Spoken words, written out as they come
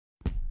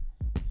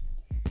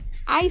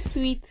Hi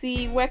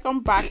sweetie,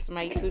 welcome back to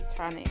my YouTube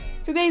channel.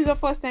 Today is the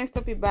first time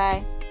stopping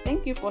by.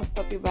 Thank you for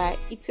stopping by.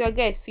 It's your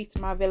girl Sweet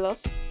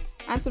Marvelous,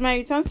 and to my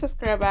return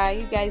subscriber,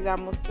 you guys are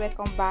most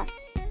welcome back.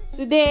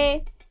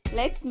 Today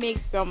let's make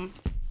some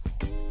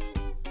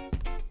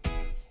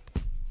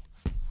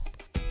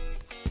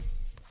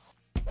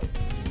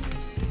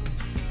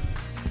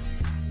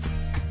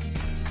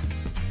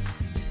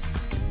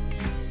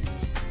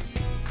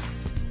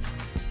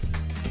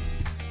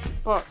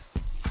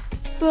buns.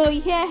 So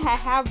here I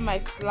have my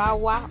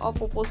flour,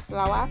 all-purpose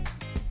flour.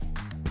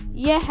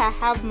 Here I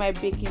have my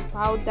baking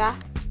powder,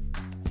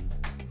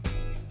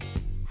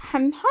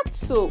 and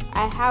also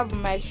I have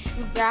my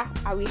sugar.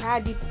 I will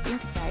add it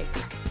inside.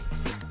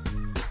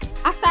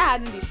 After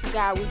adding the sugar,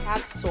 I will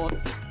add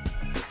salt.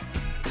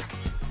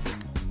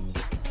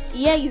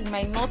 Here is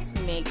my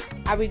nutmeg.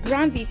 I will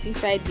grind it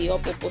inside the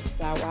all-purpose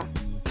flour.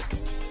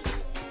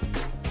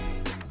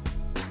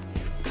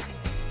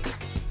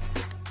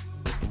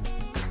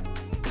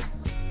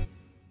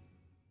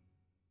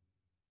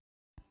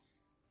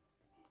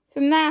 So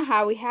now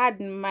I will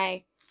add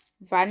my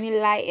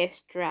vanilla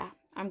extra.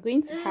 I'm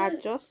going to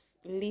add just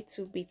a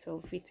little bit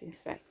of it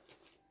inside,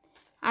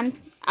 and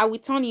I will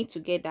turn it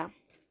together.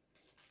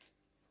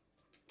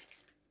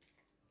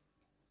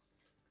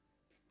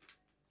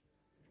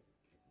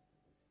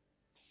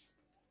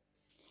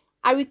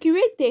 I will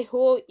create a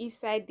hole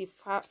inside the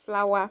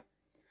flour.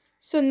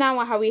 So now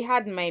I will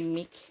add my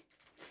milk,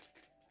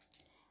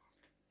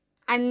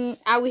 and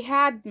I will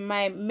add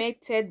my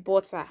melted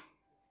butter.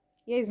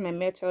 Here is my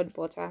melted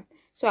butter.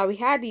 So I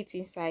will add it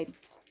inside.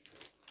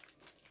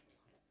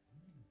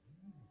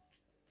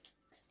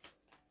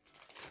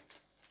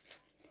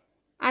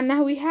 And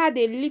I will add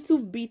a little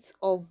bit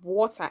of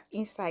water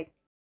inside.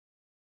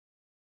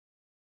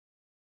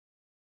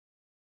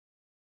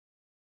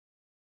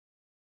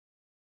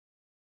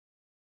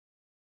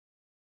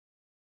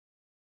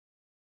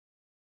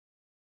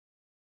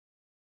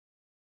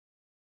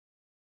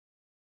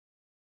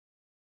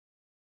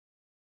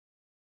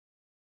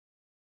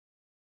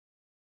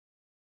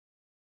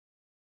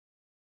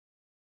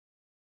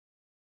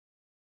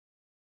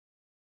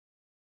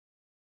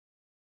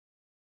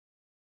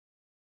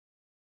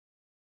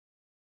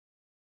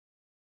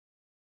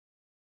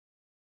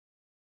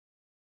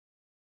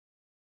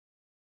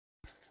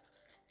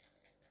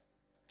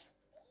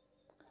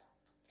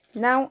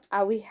 Now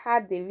I will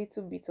add a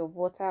little bit of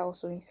water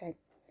also inside.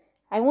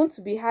 I want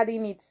to be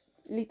adding it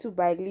little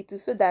by little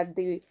so that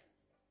the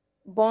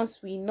buns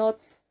will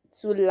not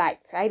too light.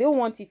 I don't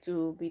want it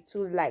to be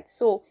too light.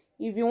 So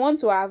if you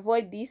want to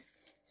avoid this,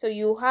 so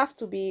you have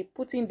to be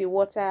putting the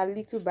water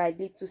little by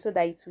little so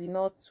that it will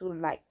not too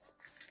light.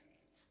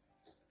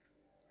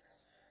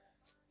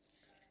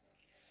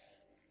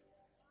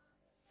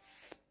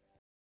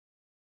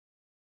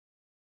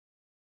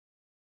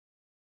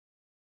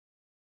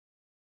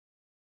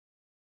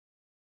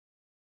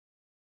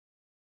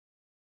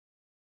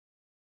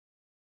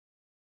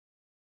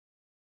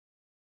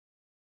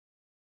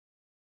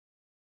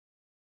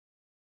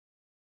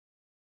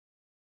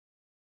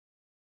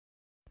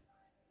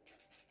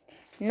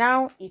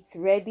 Now it's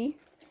ready.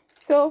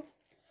 So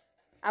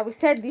I will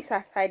set this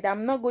aside.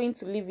 I'm not going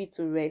to leave it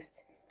to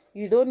rest.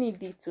 You don't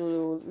need it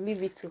to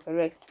leave it to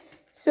rest.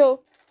 So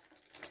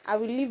I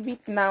will leave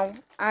it now,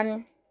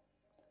 and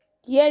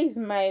here is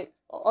my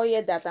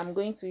oil that I'm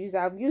going to use.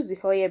 I've used the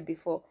oil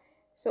before,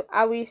 so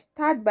I will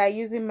start by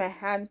using my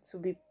hand to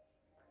be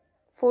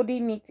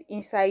folding it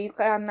inside. You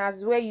can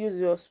as well use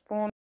your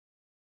spoon.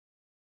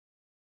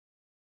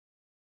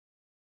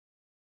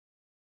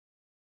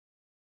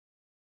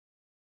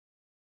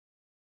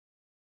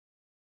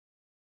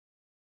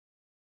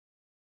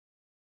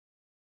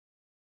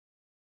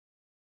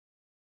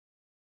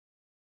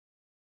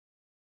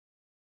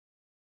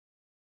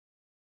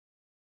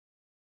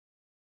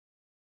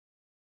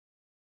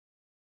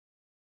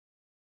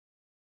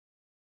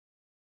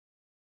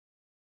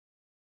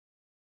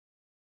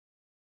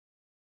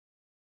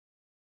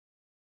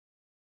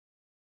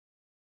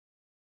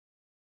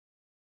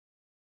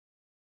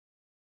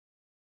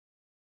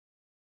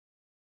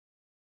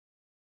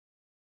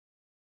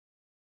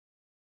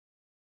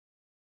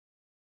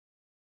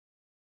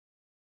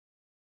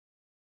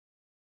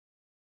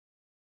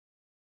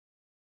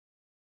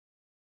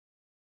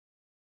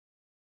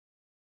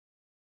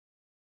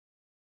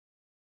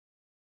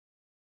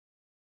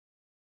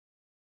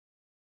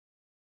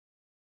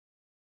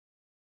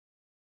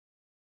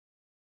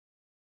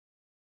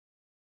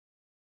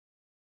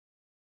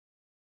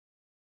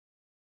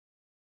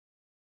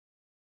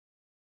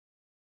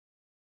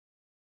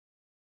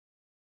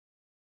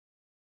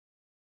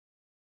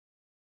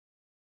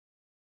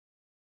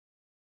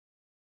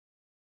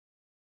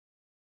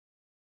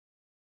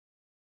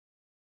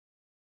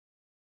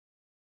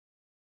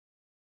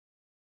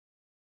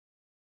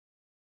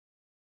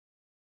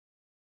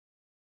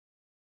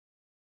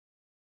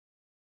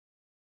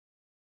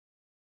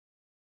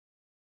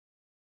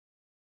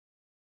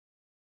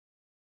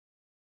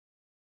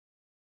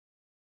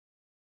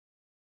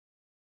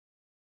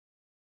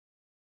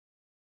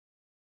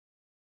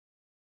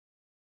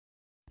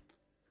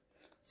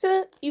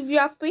 So if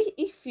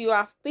you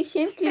have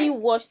patiently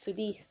watched to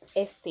this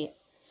extent,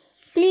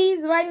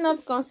 please why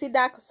not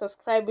consider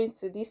subscribing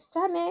to this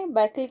channel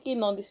by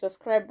clicking on the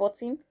subscribe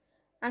button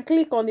and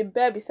click on the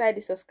bell beside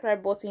the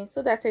subscribe button,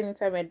 so that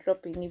anytime I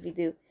drop a new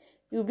video,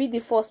 you'll be the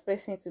first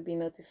person to be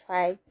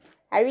notified.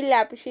 I really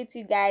appreciate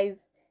you guys.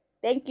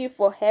 Thank you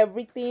for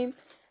everything.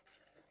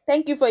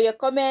 Thank you for your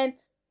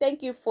comments.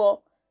 Thank you for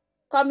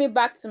coming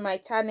back to my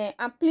channel,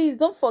 and please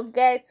don't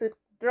forget to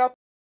drop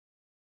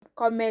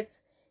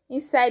comments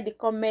inside the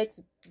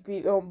comments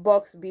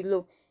box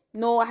below.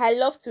 No, I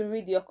love to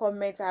read your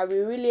comments. I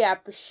will really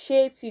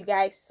appreciate you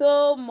guys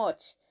so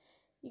much.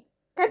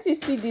 Can't you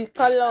see the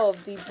color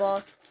of the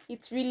buns?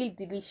 It's really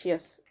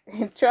delicious.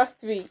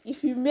 Trust me,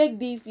 if you make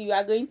this, you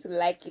are going to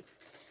like it.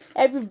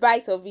 Every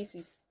bite of this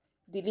is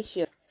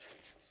delicious.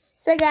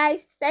 So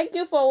guys, thank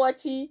you for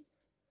watching.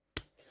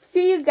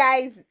 See you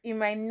guys in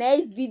my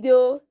next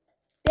video.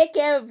 Take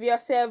care of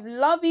yourself.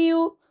 Love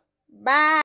you. Bye.